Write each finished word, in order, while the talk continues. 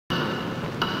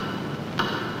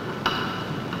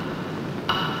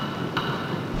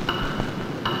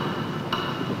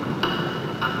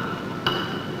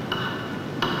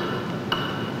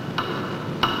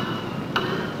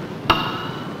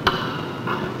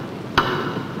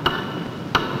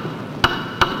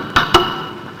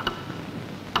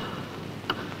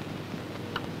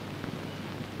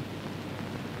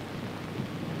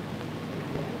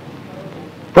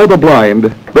For the blind,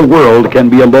 the world can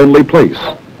be a lonely place.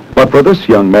 But for this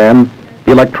young man,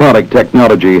 electronic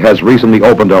technology has recently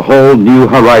opened a whole new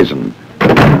horizon.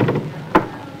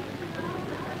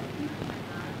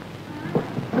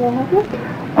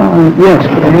 Yes,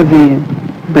 could I have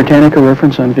the Britannica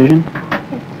reference on vision?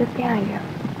 It's just behind you.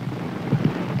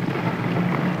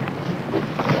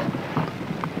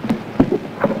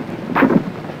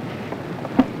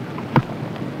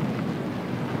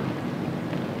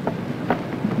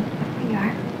 There you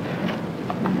are.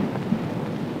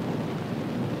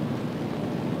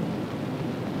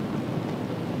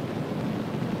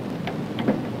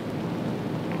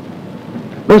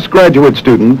 This graduate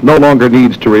student no longer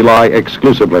needs to rely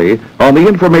exclusively on the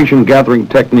information gathering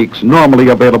techniques normally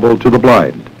available to the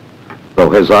blind. Though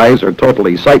his eyes are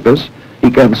totally sightless, he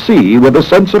can see with a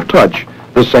sense of touch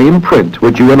the same print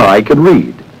which you and I can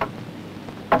read.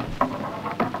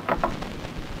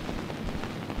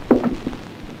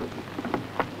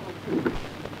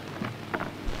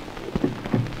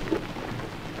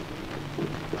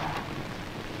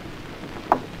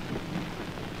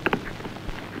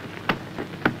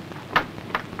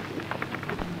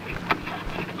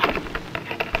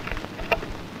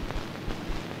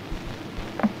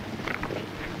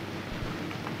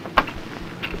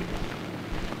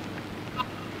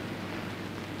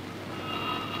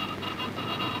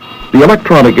 The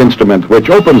electronic instrument which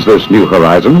opens this new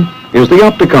horizon is the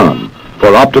Optacon,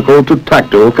 for optical to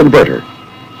tactile converter.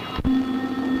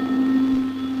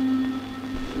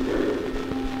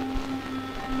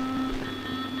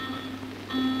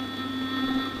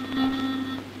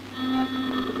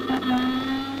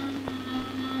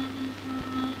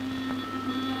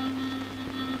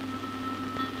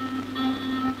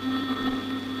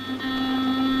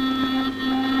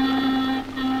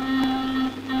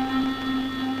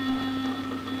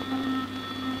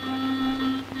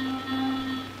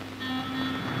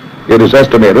 It is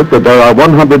estimated that there are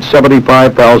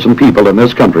 175,000 people in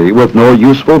this country with no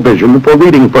useful vision for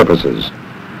reading purposes.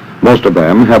 Most of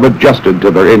them have adjusted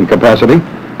to their incapacity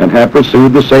and have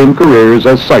pursued the same careers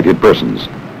as sighted persons.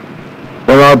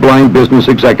 There are blind business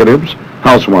executives,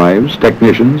 housewives,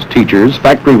 technicians, teachers,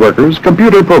 factory workers,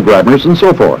 computer programmers, and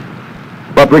so forth.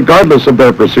 But regardless of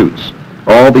their pursuits,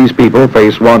 all these people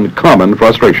face one common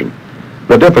frustration: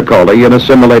 the difficulty in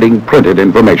assimilating printed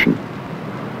information.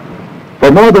 For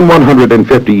more than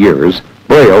 150 years,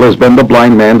 Braille has been the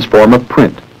blind man's form of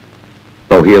print.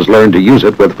 Though he has learned to use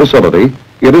it with facility,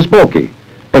 it is bulky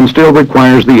and still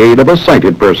requires the aid of a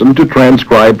sighted person to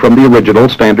transcribe from the original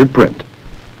standard print.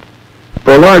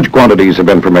 For large quantities of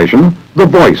information, the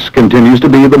voice continues to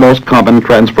be the most common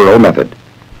transferal method.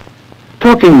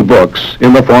 Talking books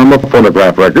in the form of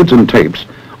phonograph records and tapes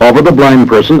offer the blind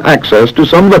person access to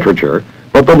some literature,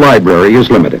 but the library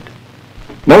is limited.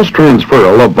 Most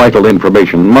transferal of vital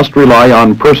information must rely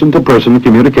on person-to-person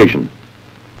communication.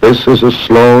 This is a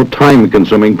slow,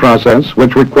 time-consuming process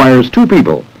which requires two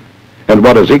people. And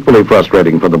what is equally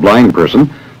frustrating for the blind person,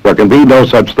 there can be no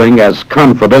such thing as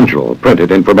confidential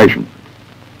printed information.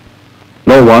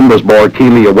 No one was more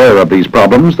keenly aware of these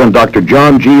problems than Dr.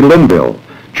 John G. Linvill,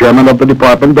 chairman of the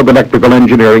Department of Electrical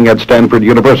Engineering at Stanford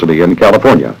University in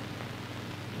California.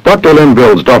 Dr.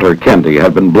 Linvill's daughter, Candy,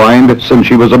 had been blind since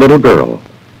she was a little girl.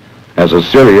 As a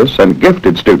serious and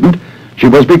gifted student, she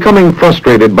was becoming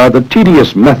frustrated by the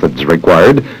tedious methods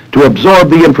required to absorb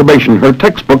the information her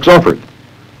textbooks offered.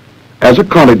 As a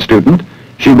college student,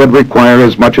 she would require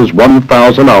as much as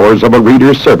 1,000 hours of a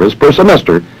reader's service per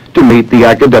semester to meet the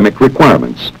academic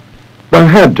requirements. There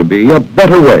had to be a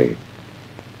better way.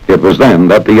 It was then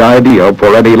that the idea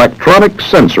for an electronic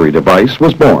sensory device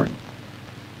was born.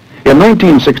 In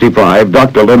 1965,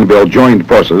 Dr. Linvill joined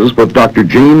forces with Dr.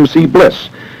 James C. Bliss,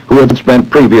 who had spent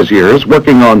previous years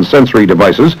working on sensory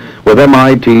devices with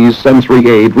MIT's Sensory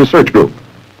Aid Research Group.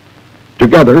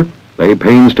 Together, they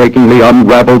painstakingly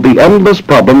unraveled the endless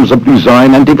problems of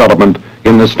design and development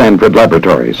in the Stanford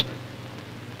laboratories.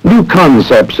 New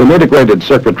concepts in integrated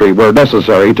circuitry were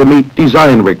necessary to meet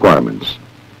design requirements.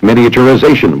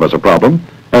 Miniaturization was a problem,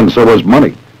 and so was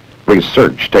money.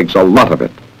 Research takes a lot of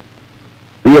it.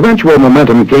 The eventual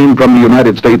momentum came from the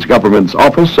United States government's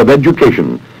Office of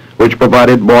Education, which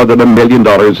provided more than $1 million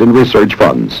in research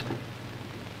funds.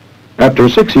 After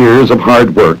 6 years of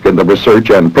hard work in the research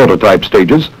and prototype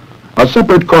stages, a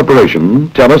separate corporation,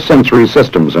 Telesensory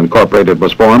Systems Incorporated,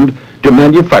 was formed to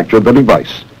manufacture the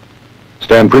device.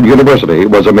 Stanford University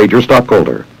was a major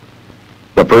stockholder.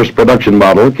 The first production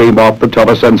model came off the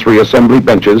telesensory assembly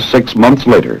benches 6 months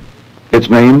later. Its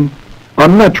name,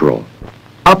 unnatural,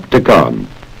 Optacon.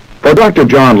 For Dr.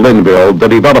 John Linvill, the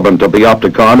development of the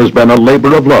Optacon has been a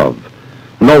labor of love.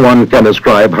 No one can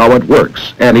describe how it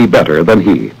works any better than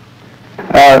he.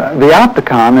 The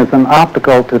Optacon is an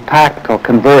optical to tactile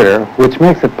converter, which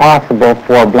makes it possible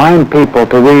for blind people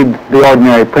to read the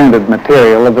ordinary printed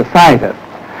material of the sighted.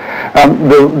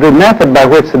 The method by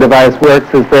which the device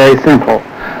works is very simple.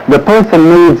 The person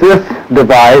moves this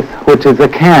device, which is a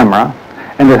camera,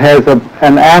 and it has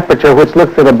an aperture which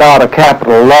looks at about a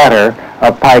capital letter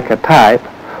of pica type,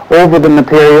 over the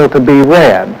material to be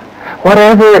read.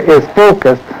 Whatever is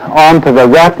focused onto the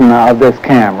retina of this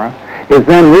camera is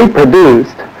then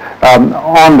reproduced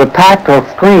on the tactile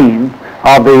screen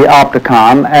of the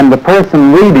Optacon, and the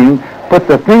person reading puts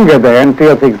a finger there and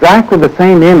feels exactly the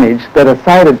same image that a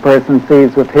sighted person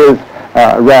sees with his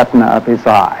retina of his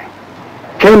eye.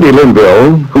 Candy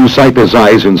Linvill, whose sight his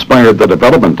eyes inspired the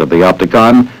development of the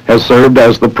Optacon, has served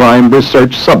as the prime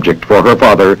research subject for her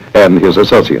father and his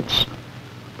associates.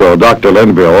 Though Dr.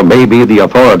 Linvill may be the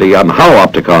authority on how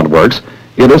Optacon works,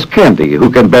 it is Candy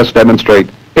who can best demonstrate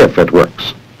if it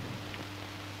works.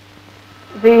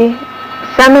 The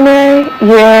seminary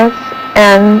years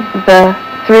and the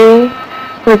 3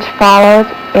 which followed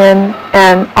in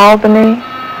an Albany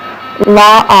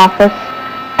law office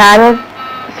added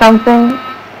something,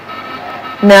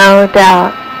 no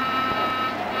doubt.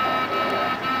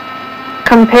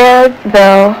 Compared,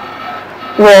 though,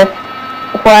 with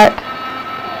what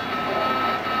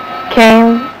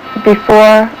came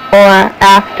before or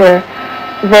after,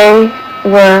 they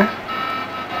were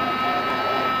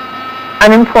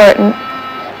unimportant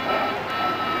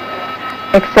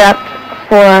except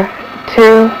for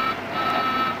 2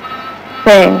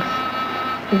 things.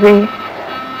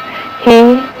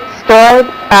 He stored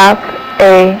up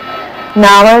a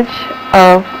knowledge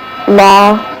of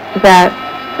law that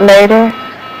later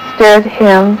stood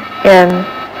him in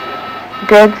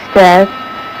good stead,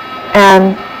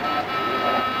 and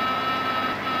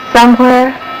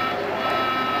somewhere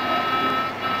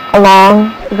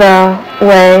along the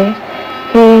way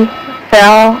he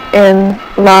fell in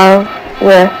love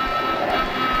with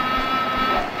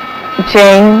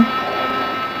Jane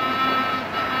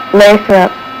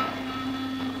Lathrop.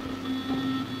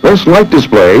 This light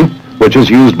display, which is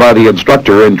used by the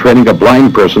instructor in training a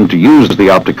blind person to use the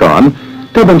Optacon,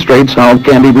 demonstrates how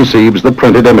Candy receives the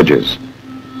printed images.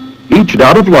 Each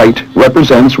dot of light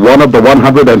represents one of the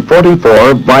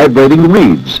 144 vibrating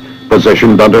reeds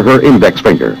positioned under her index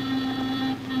finger.